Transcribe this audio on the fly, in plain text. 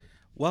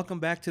Welcome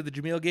back to the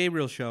Jameel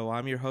Gabriel Show.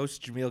 I'm your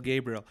host, Jameel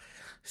Gabriel.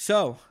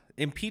 So,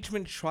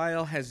 impeachment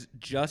trial has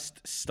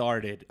just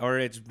started, or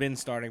it's been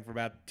starting for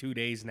about 2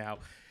 days now,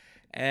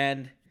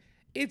 and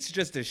it's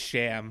just a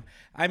sham.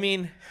 I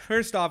mean,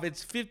 first off,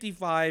 it's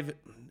 55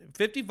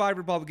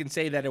 Republicans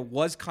say that it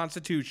was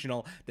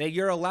constitutional, that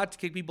you're allowed to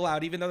kick people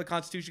out, even though the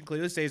Constitution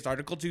clearly says,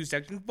 Article 2,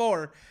 Section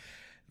 4,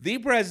 the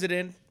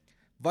president,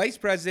 vice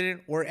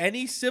president, or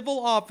any civil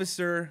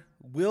officer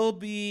will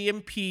be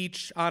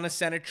impeached on a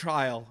Senate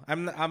trial.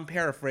 I'm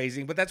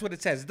paraphrasing, but that's what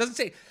it says. It doesn't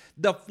say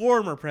the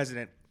former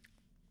president.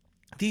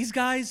 These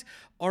guys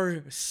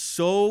are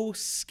so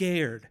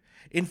scared.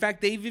 In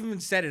fact, they've even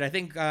said it. I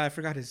think I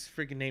forgot his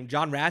freaking name,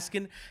 John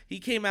Raskin. He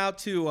came out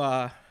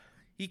to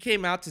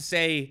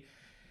say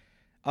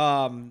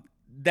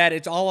that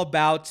it's all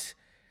about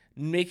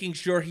making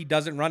sure he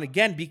doesn't run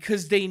again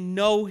because they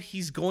know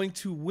he's going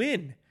to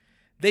win.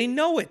 They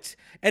know it.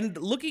 And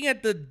looking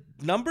at the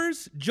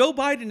numbers, Joe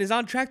Biden is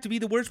on track to be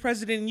the worst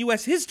president in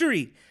U.S.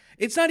 history.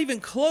 It's not even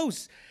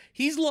close.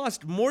 He's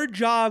lost more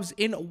jobs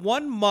in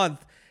 1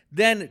 month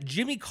than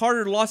Jimmy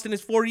Carter lost in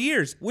his 4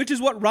 years, which is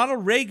what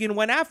Ronald Reagan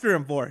went after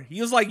him for. He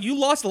was like, you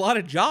lost a lot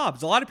of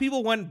jobs. A lot of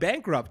people went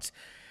bankrupt.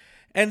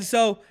 And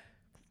so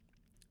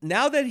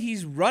now that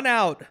he's run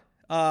out,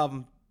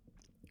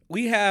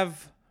 we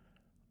have,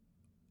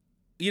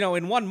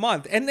 in 1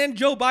 month. And then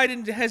Joe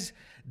Biden has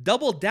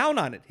doubled down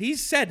on it. He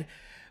said,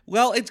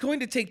 well, it's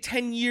going to take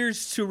 10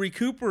 years to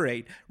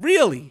recuperate.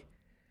 Really?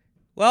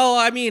 Well,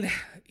 I mean,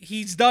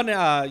 he's done,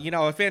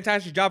 a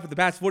fantastic job for the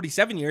past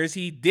 47 years.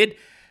 He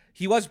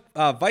was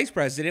vice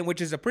president,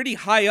 which is a pretty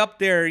high up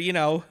there,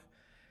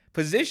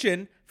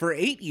 position for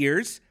 8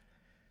 years.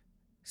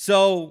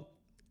 So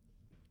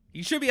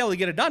you should be able to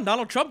get it done.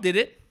 Donald Trump did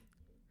it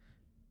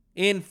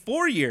in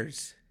 4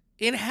 years,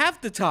 in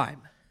half the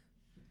time.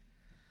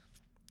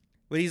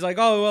 But he's like,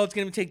 oh, well, it's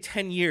going to take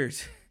 10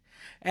 years.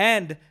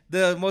 And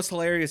the most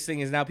hilarious thing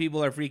is now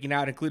people are freaking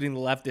out, including the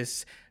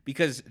leftists,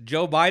 because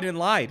Joe Biden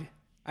lied.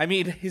 I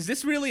mean, is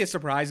this really a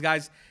surprise,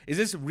 guys? Is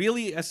this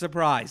really a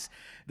surprise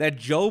that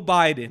Joe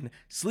Biden,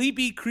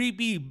 sleepy,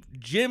 creepy,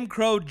 Jim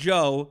Crow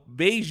Joe,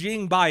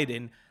 Beijing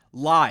Biden,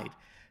 lied?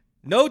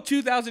 No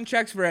 2,000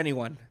 checks for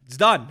anyone. It's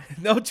done.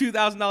 No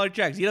 $2,000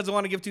 checks. He doesn't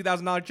want to give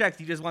 $2,000 checks.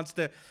 He just wants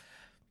to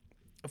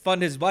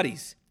fund his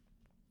buddies.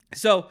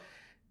 So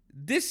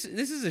this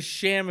is a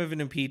sham of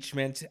an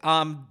impeachment.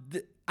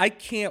 I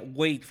can't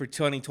wait for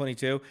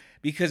 2022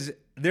 because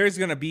there's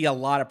going to be a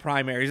lot of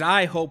primaries.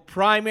 I hope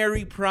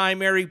primary.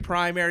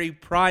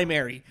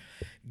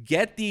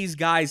 Get these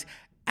guys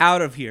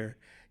out of here.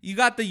 You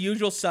got the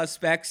usual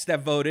suspects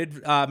that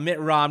voted, Mitt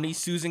Romney,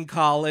 Susan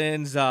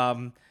Collins,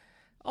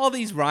 all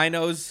these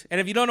rhinos. And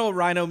if you don't know what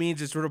rhino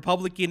means, it's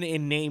Republican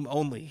in name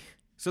only.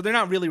 So they're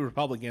not really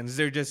Republicans.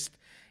 They're just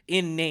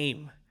in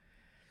name.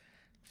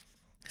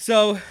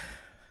 So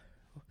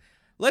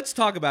let's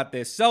talk about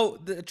this. So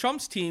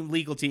Trump's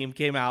legal team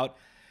came out,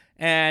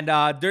 and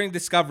during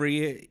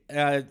discovery,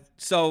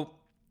 so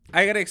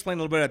I got to explain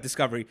a little bit about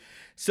discovery.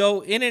 So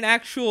in an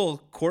actual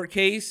court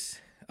case,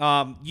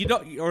 when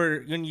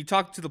you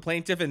talk to the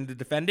plaintiff and the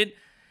defendant,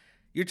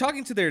 you're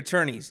talking to their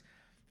attorneys,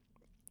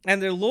 and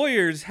their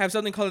lawyers have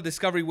something called a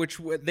discovery, which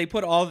they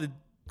put all the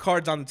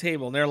cards on the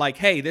table, and they're like,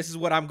 hey, this is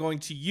what I'm going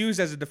to use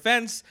as a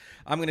defense.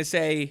 I'm going to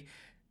say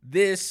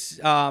this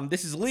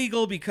is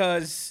legal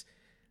because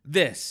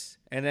this.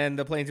 And then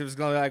the plaintiff is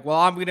going to be like, well,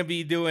 I'm going to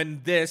be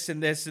doing this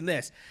and this and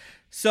this.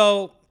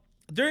 So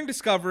during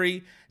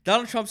discovery,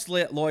 Donald Trump's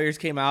lawyers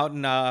came out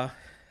and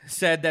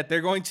said that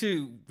they're going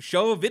to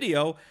show a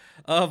video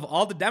of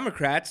all the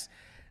Democrats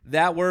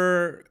that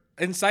were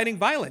inciting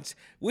violence,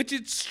 which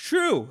it's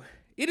true.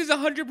 It is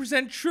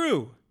 100%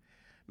 true.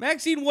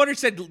 Maxine Waters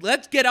said,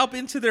 let's get up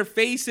into their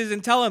faces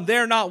and tell them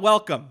they're not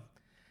welcome.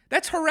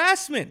 That's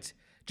harassment.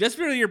 Just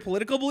for your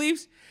political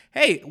beliefs?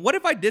 Hey, what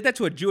if I did that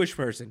to a Jewish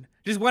person?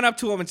 Just went up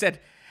to him and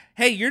said,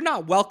 hey, you're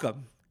not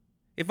welcome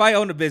if I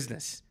own a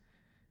business.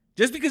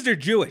 Just because they're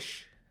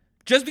Jewish.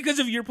 Just because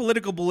of your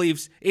political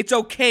beliefs, it's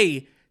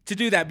okay to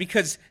do that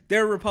because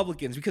they're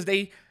Republicans, because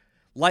they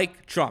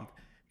like Trump.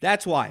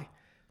 That's why.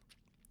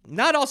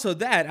 Not also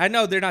that, I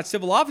know they're not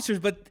civil officers,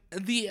 but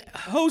the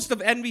host of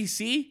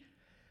NBC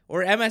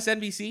or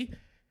MSNBC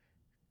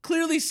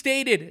clearly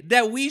stated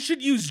that we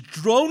should use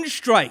drone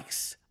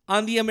strikes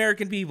on the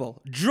American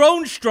people.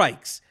 Drone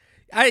strikes.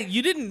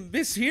 You didn't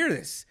mishear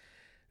this.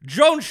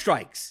 Drone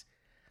strikes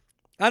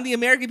on the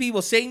American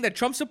people, saying that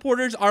Trump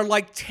supporters are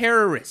like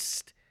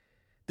terrorists.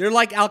 They're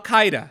like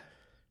Al-Qaeda.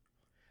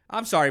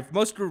 I'm sorry,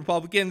 most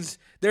Republicans,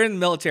 they're in the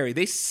military.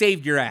 They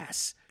saved your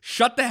ass.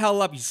 Shut the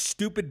hell up, you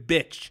stupid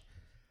bitch.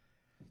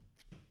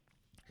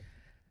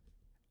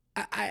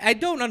 I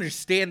don't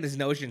understand this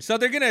notion. So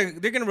they're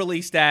gonna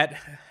release that,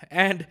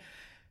 and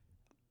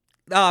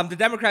the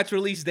Democrats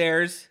released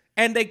theirs,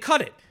 and they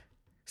cut it.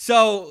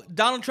 So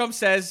Donald Trump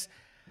says,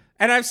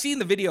 and I've seen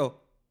the video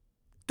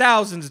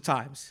thousands of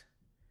times.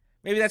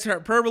 Maybe that's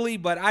hyperbole,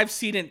 but I've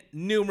seen it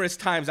numerous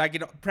times. I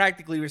can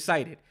practically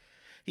recite it.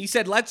 He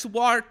said, let's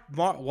walk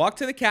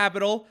to the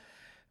Capitol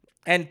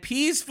and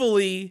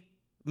peacefully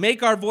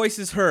make our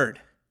voices heard.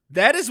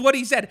 That is what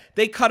he said.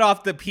 They cut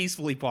off the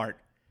peacefully part.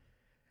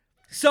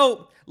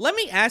 So let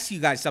me ask you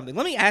guys something.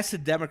 Let me ask the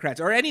Democrats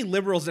or any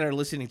liberals that are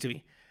listening to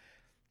me.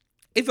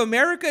 If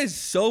America is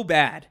so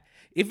bad,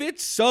 if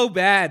it's so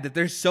bad that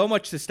there's so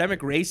much systemic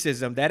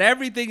racism that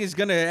everything is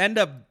going to end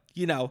up,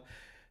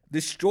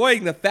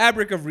 destroying the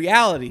fabric of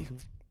reality,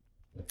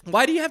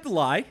 why do you have to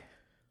lie?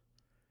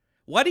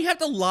 Why do you have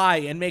to lie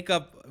and make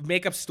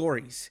up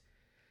stories?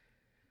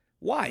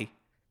 Why?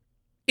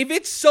 If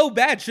it's so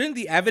bad, shouldn't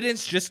the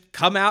evidence just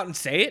come out and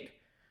say it?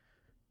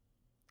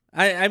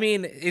 I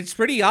mean, it's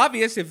pretty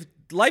obvious. If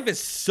life is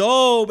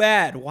so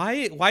bad,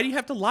 why do you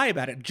have to lie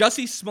about it?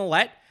 Jussie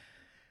Smollett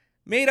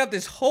made up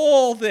this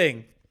whole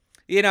thing.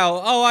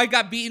 I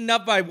got beaten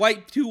up by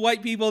two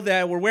white people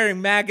that were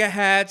wearing MAGA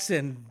hats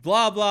and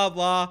blah, blah,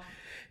 blah.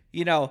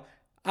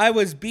 I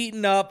was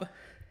beaten up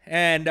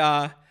and,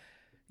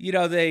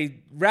 they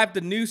wrapped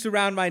a noose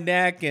around my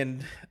neck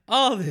and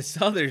all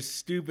this other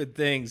stupid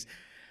things.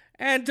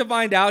 And to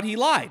find out, he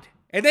lied.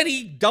 And then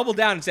he doubled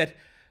down and said,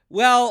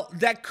 well,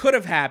 that could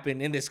have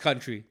happened in this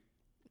country.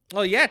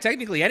 Well, yeah,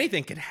 technically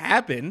anything could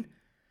happen.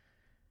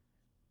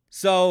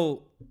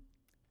 So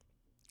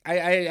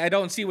I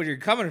don't see where you're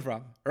coming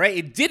from, right?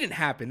 It didn't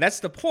happen. That's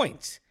the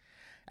point.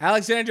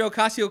 Alexandria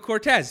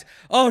Ocasio-Cortez.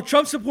 Oh,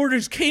 Trump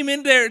supporters came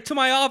in there to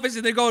my office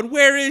and they're going,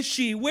 where is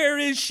she? Where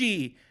is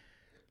she?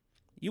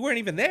 You weren't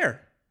even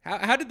there.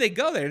 How did they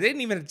go there? They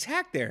didn't even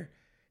attack there.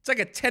 It's like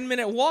a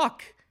 10-minute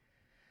walk.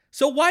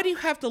 So why do you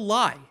have to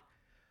lie?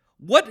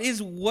 What is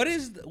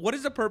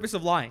the purpose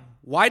of lying?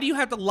 Why do you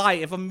have to lie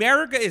if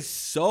America is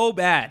so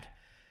bad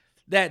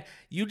that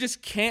you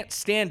just can't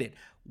stand it?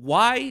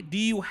 Why do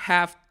you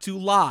have to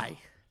lie?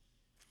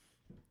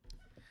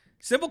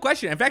 Simple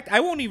question. In fact, I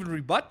won't even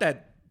rebut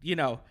that,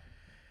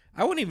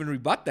 I won't even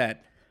rebut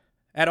that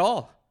at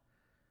all.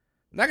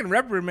 I'm not going to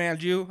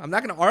reprimand you. I'm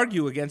not going to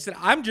argue against it.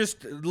 I'm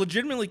just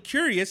legitimately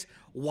curious.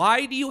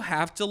 Why do you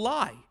have to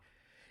lie?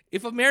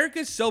 If America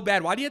is so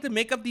bad, why do you have to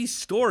make up these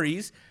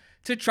stories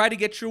to try to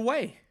get your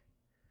way?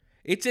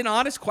 It's an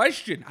honest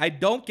question. I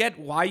don't get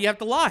why you have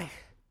to lie.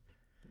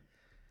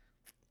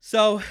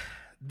 So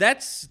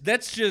that's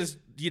just,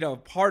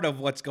 part of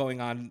what's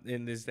going on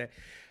in this day.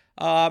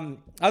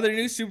 Other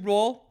news, Super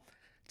Bowl,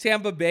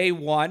 Tampa Bay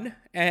won,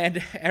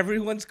 and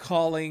everyone's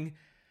calling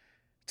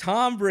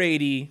Tom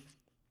Brady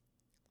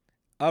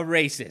a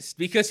racist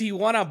because he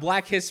won on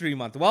Black History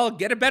Month. Well,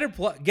 get a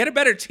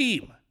better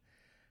team.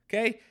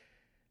 Okay?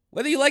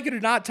 Whether you like it or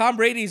not, Tom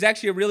Brady is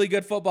actually a really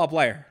good football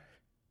player.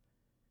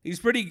 He's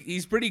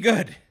pretty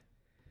good.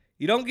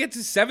 You don't get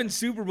to 7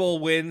 Super Bowl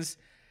wins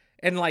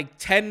and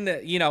 10,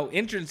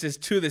 entrances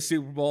to the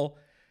Super Bowl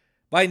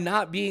by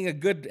not being a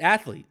good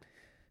athlete.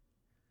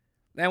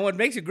 And what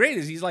makes it great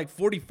is he's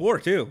 44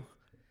 too.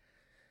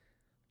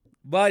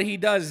 But he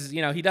does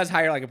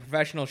hire a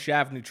professional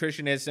chef,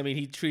 nutritionist. I mean,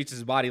 he treats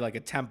his body like a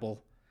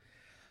temple.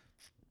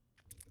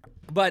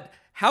 But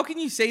how can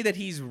you say that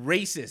he's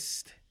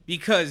racist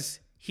because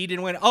he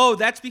didn't win? Oh,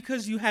 that's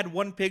because you had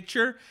one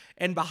picture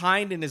and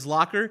behind in his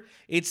locker,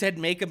 it said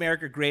 "Make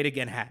America Great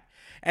Again" hat.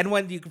 And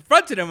when you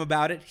confronted him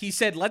about it, he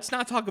said, let's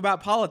not talk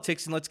about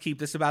politics and let's keep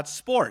this about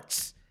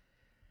sports.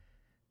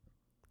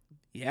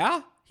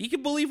 Yeah, he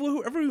can believe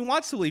whoever he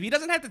wants to believe. He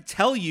doesn't have to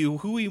tell you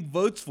who he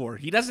votes for.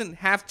 He doesn't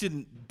have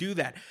to do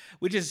that,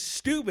 which is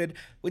stupid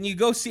when you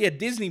go see a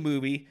Disney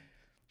movie,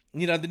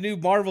 the new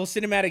Marvel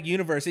Cinematic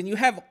Universe, and you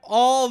have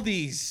all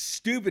these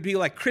stupid people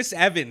like Chris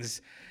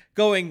Evans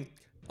going,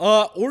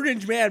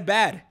 Orange Man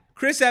bad.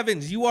 Chris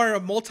Evans, you are a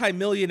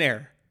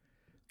multimillionaire.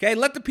 Okay,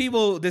 let the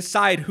people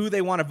decide who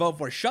they want to vote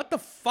for. Shut the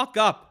fuck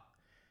up.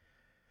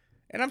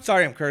 And I'm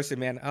sorry I'm cursing,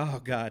 man. Oh,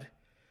 God.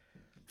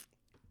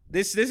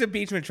 This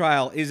impeachment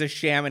trial is a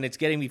sham, and it's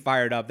getting me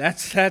fired up.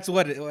 That's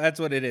what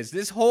it is.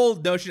 This whole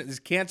notion, this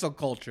cancel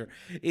culture,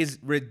 is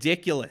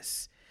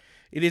ridiculous.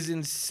 It is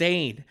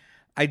insane.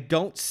 I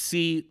don't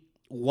see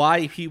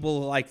why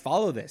people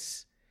follow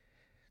this.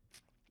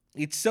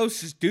 It's so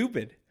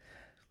stupid.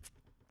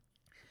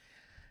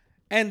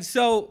 And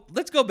so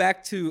let's go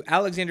back to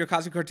Alexandria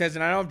Ocasio-Cortez,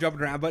 and I know I'm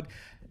jumping around, but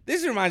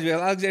this reminds me of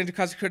Alexandria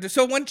Ocasio-Cortez.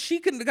 So when she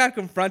got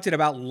confronted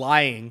about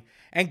lying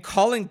and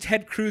calling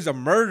Ted Cruz a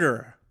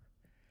murderer,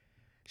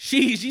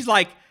 she's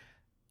like,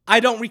 I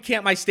don't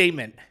recant my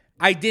statement.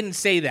 I didn't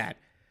say that.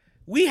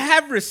 We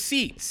have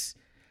receipts.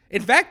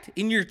 In fact,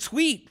 in your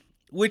tweet,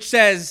 which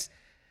says,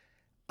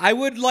 I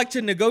would like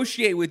to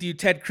negotiate with you,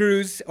 Ted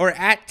Cruz, or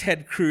at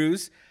Ted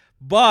Cruz,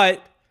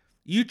 but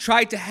you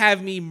tried to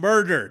have me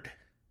murdered.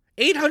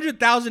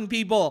 800,000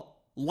 people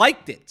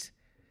liked it.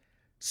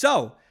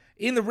 So,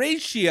 in the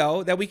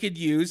ratio that we could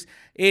use,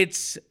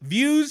 its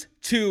views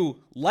to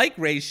like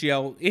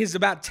ratio is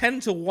about 10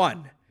 to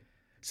 1.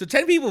 So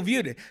 10 people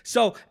viewed it.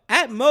 So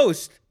at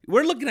most,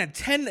 we're looking at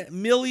 10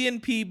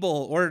 million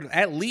people, or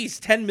at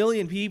least 10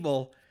 million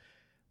people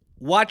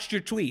watched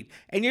your tweet.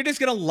 And you're just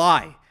going to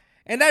lie.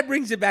 And that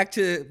brings it back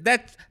to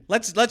that.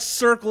 Let's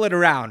circle it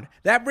around.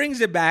 That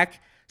brings it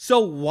back. So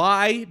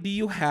why do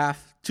you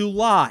have to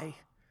lie?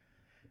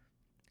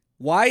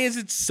 Why is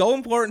it so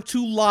important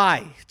to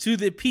lie to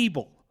the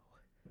people?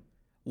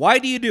 Why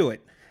do you do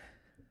it?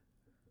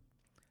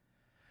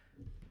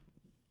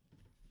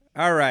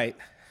 All right.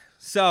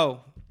 So,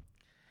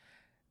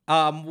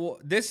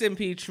 this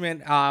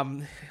impeachment,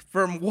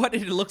 from what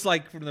it looks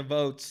like from the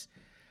votes,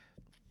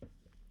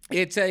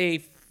 it's a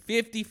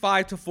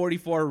 55 to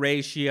 44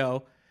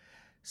 ratio.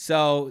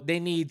 So they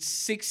need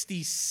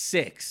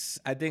 66.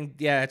 I think,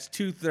 yeah, it's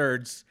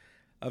 2/3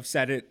 of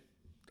Senate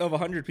of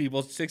 100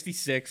 people,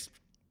 66.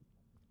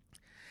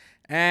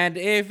 And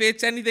if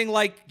it's anything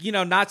like,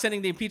 not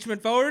sending the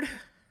impeachment forward,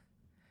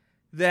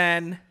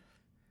 then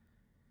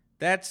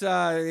that's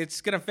it's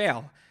going to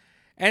fail.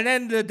 And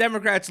then the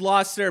Democrats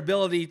lost their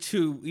ability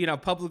to,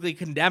 publicly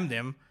condemn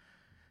them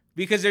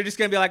because they're just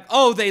going to be like,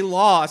 oh, they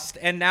lost.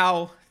 And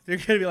now they're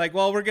going to be like,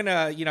 well, we're going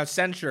to,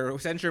 censure.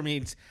 Censure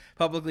means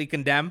publicly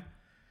condemn,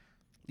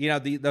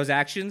 those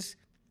actions.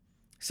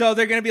 So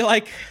they're going to be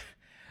like,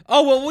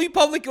 oh, well,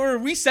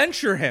 we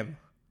censure him.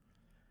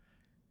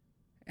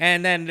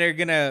 And then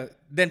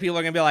then people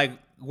are going to be like,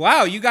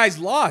 wow, you guys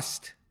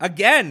lost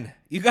again.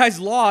 You guys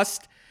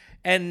lost.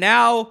 And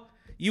now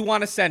you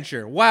want to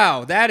censure.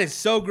 Wow, that is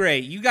so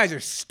great. You guys are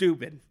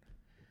stupid.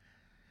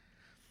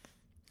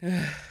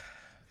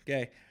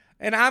 Okay.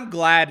 And I'm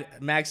glad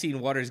Maxine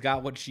Waters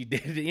got what she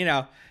did,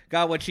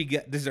 got what she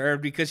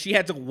deserved, because she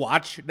had to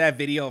watch that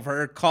video of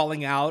her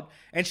calling out.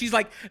 And she's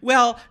like,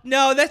 well,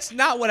 no, that's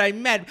not what I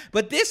meant.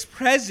 But this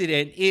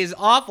president is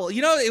awful.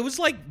 It was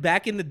like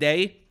back in the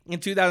day in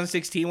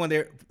 2016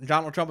 when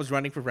Donald Trump was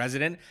running for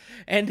president.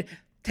 And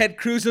Ted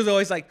Cruz was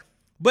always like,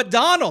 but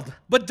Donald.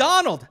 We're not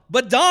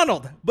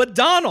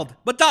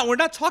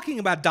talking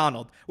about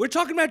Donald. We're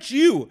talking about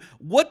you.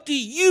 What do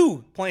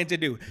you plan to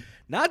do?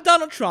 Not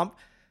Donald Trump.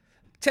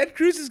 Ted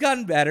Cruz has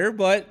gotten better,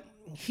 but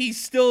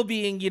he's still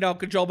being,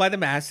 controlled by the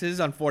masses,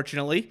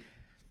 unfortunately.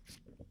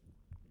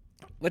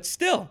 But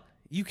still,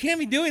 you can't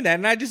be doing that.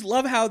 And I just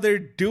love how they're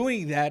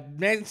doing that.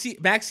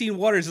 Maxine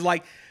Waters is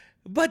like,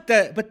 but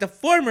the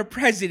former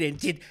president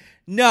did.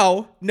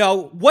 No.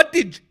 What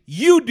did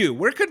you do?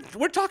 We're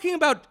talking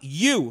about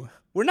you.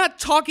 We're not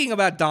talking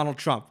about Donald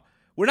Trump.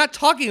 We're not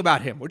talking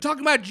about him. We're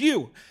talking about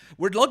you.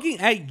 We're looking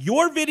at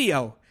your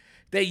video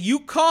that you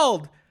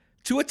called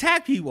to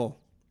attack people.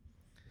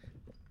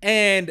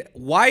 And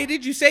why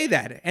did you say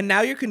that? And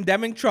now you're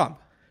condemning Trump.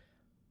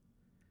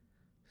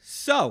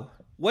 So,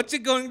 what's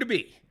it going to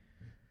be?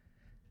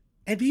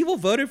 And people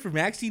voted for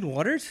Maxine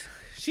Waters?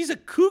 She's a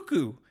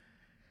cuckoo.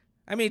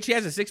 I mean, she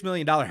has a $6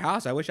 million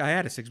house. I wish I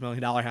had a $6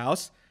 million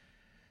house.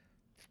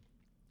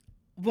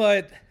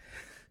 But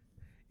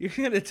you're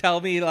going to tell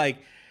me like,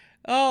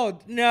 oh,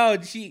 no,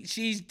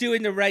 she's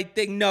doing the right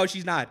thing. No,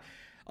 she's not.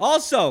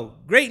 Also,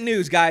 great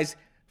news, guys.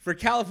 For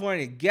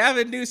California,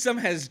 Gavin Newsom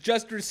has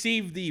just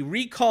received the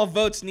recall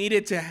votes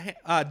needed to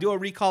do a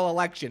recall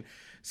election.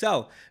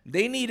 So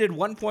they needed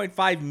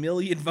 1.5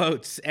 million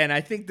votes, and I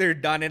think they're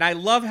done. And I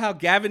love how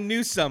Gavin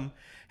Newsom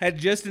had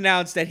just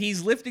announced that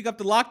he's lifting up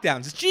the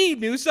lockdowns. Gee,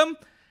 Newsom,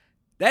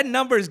 that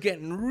number is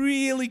getting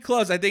really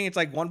close. I think it's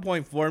like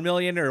 1.4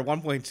 million or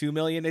 1.2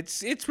 million.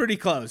 It's pretty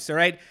close, all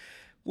right?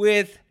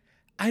 With,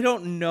 I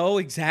don't know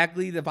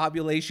exactly the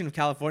population of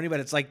California,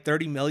 but it's like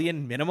 30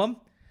 million minimum.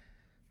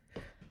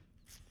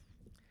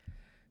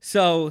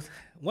 So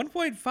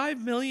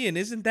 1.5 million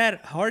isn't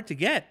that hard to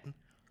get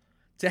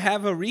to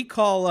have a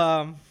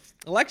recall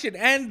election.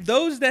 And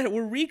those that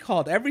were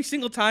recalled, every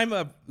single time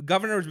a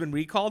governor has been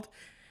recalled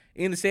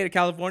in the state of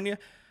California,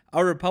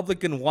 a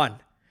Republican won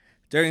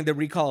during the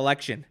recall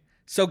election.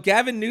 So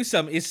Gavin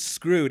Newsom is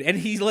screwed, and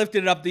he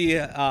lifted up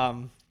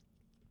the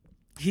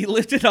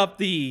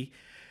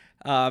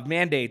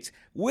mandates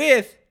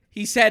with.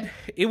 He said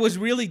it was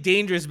really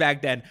dangerous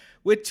back then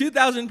with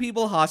 2,000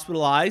 people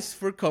hospitalized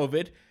for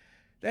COVID.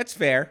 That's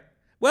fair.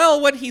 Well,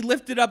 when he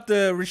lifted up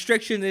the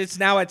restriction, it's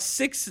now at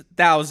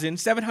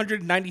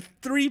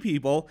 6,793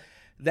 people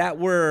that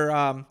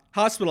were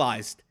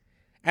hospitalized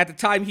at the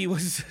time he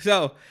was.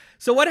 So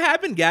what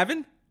happened,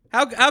 Gavin?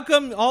 How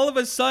come all of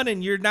a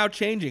sudden you're now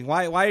changing?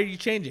 Why are you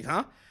changing,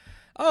 huh?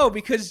 Oh,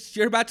 because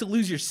you're about to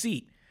lose your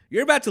seat.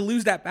 You're about to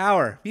lose that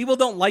power. People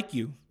don't like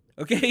you,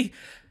 okay?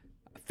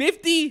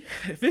 50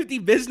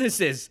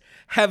 businesses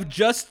have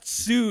just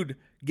sued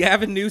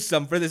Gavin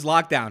Newsom for this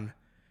lockdown.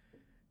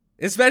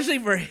 Especially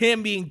for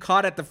him being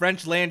caught at the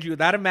French Laundry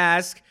without a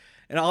mask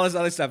and all this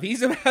other stuff.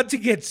 He's about to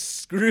get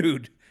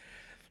screwed.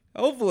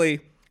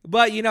 Hopefully.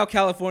 But,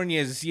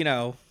 California's,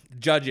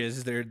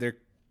 judges,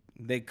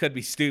 they could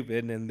be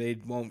stupid and they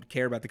won't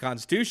care about the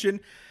Constitution.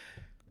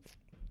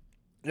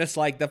 Just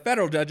like the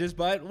federal judges,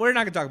 but we're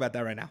not going to talk about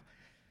that right now.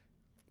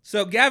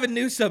 So Gavin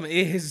Newsom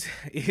is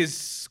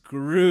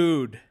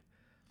screwed.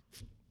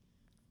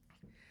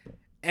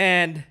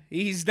 And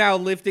he's now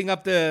lifting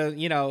up the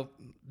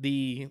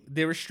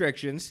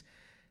restrictions.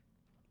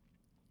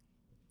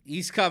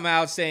 He's come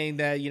out saying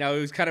that, it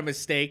was kind of a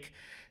mistake.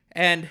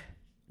 And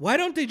why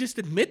don't they just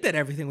admit that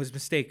everything was a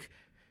mistake?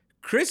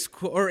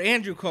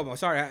 Andrew Cuomo,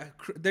 sorry,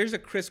 there's a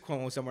Chris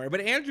Cuomo somewhere,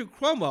 but Andrew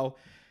Cuomo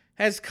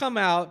has come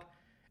out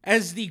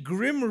as the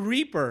Grim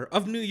Reaper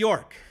of New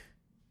York.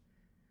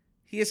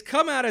 he has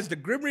come out as the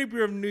Grim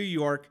Reaper of New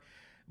York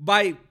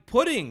by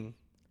putting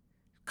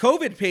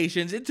COVID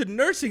patients into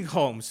nursing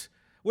homes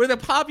where the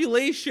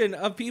population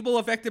of people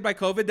affected by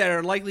COVID that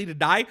are likely to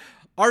die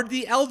are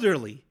the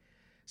elderly.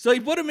 So he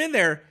put them in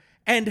there,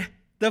 and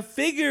the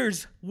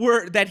figures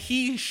that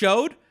he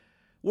showed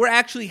were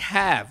actually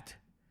halved.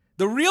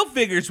 The real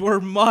figures were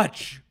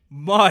much,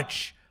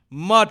 much,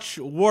 much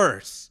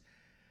worse.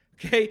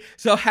 Okay,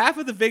 so half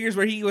of the figures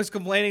where he was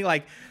complaining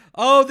like,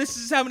 oh, this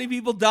is how many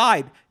people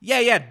died.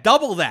 Yeah,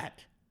 double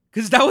that.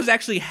 Because that was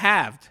actually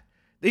halved.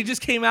 They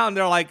just came out and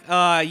they're like,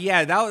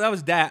 yeah, that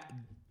was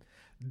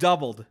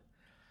doubled.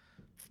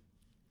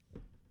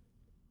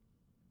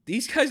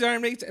 These guys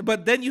aren't making sense.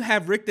 But then you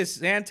have Rick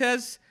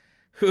DeSantis,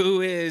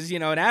 who is,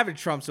 an avid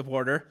Trump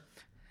supporter.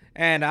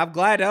 And I'm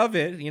glad of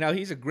it.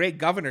 He's a great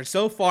governor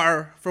so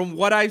far from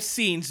what I've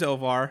seen so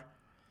far.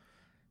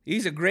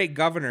 He's a great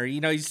governor.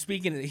 He's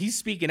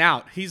speaking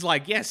out. He's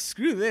like, yes,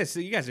 screw this.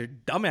 You guys are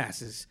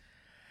dumbasses.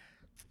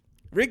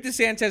 Rick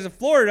DeSantis of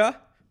Florida,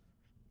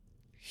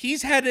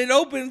 he's had it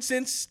open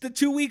since the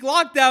 2-week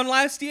lockdown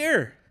last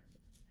year.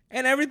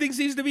 And everything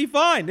seems to be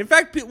fine. In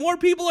fact, more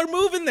people are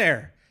moving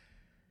there.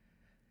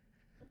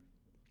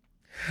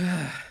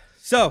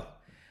 So,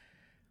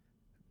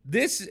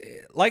 this,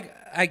 like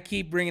I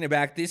keep bringing it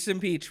back, this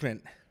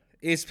impeachment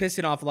is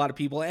pissing off a lot of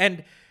people.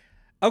 And,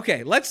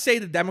 okay, let's say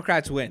the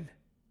Democrats win.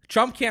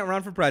 Trump can't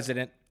run for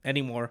president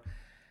anymore.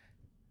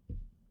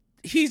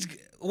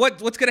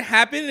 What's going to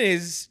happen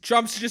is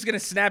Trump's just going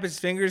to snap his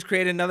fingers,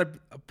 create another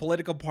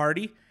political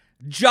party,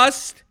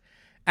 just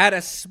out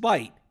of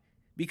spite.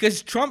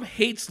 Because Trump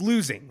hates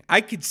losing.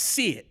 I could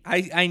see it.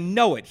 I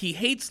know it. He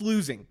hates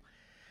losing.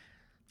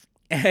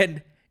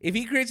 And if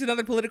he creates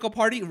another political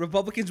party,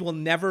 Republicans will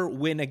never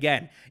win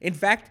again. In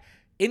fact,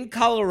 in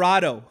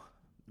Colorado,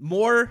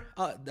 more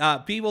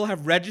people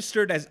have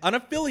registered as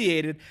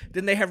unaffiliated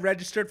than they have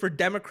registered for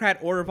Democrat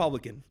or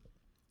Republican.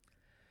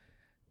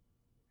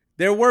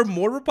 There were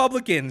more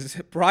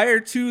Republicans prior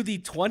to the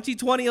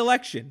 2020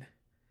 election,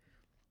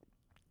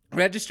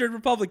 registered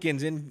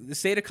Republicans in the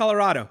state of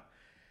Colorado.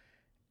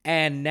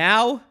 And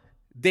now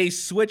they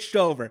switched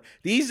over.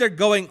 These are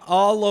going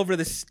all over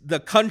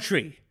the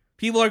country.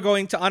 People are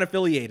going to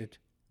unaffiliated.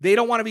 They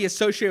don't want to be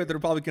associated with the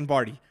Republican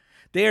Party.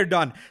 They are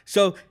done.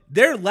 So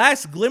their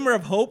last glimmer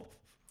of hope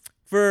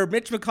for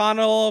Mitch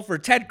McConnell, for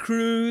Ted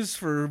Cruz,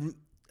 for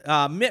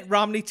Mitt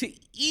Romney to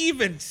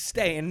even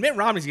stay. And Mitt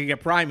Romney's going to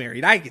get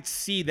primaried. I could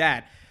see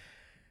that.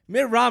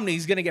 Mitt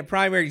Romney's going to get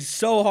primaried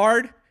so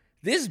hard.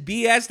 This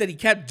BS that he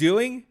kept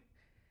doing,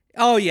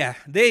 oh yeah,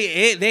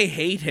 they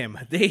hate him.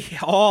 They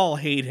all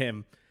hate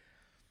him.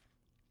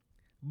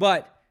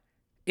 But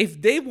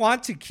if they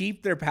want to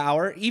keep their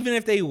power, even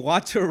if they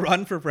want to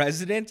run for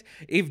president,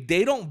 if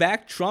they don't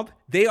back Trump,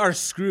 they are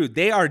screwed.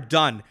 They are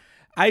done.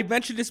 I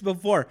mentioned this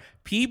before.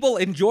 People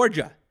in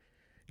Georgia,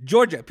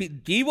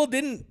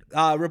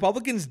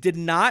 Republicans did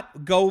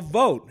not go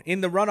vote in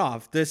the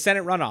runoff, the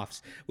Senate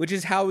runoffs, which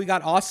is how we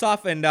got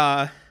Ossoff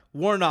and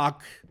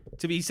Warnock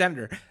to be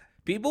senator.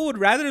 People would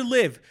rather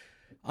live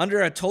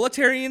under a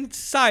totalitarian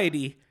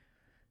society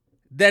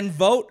than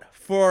vote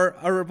for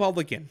a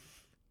Republican.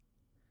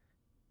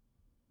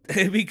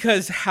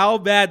 Because how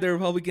bad the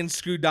Republicans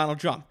screwed Donald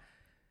Trump.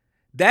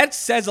 That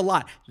says a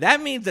lot.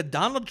 That means that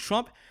Donald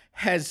Trump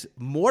has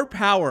more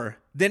power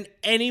than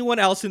anyone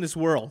else in this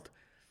world.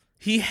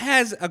 He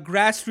has a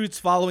grassroots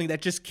following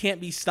that just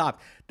can't be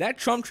stopped. That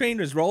Trump train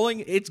is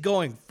rolling. It's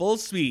going full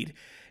speed.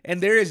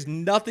 And there is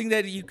nothing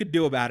that you could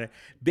do about it.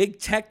 Big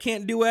tech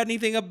can't do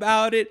anything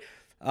about it.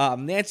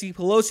 Nancy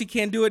Pelosi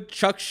can't do it.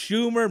 Chuck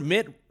Schumer,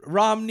 Mitt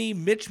Romney,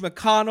 Mitch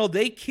McConnell,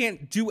 they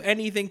can't do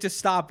anything to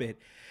stop it.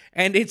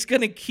 And it's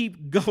going to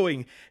keep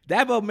going.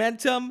 That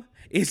momentum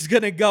is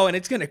going to go, and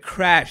it's going to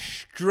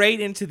crash straight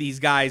into these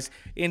guys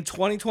in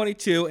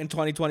 2022 and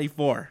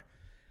 2024.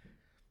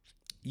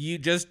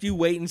 You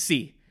wait and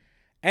see.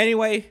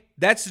 Anyway,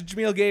 that's the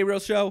Jameel Gabriel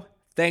Show.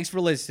 Thanks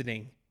for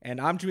listening. And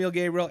I'm Jameel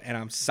Gabriel, and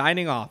I'm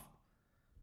signing off.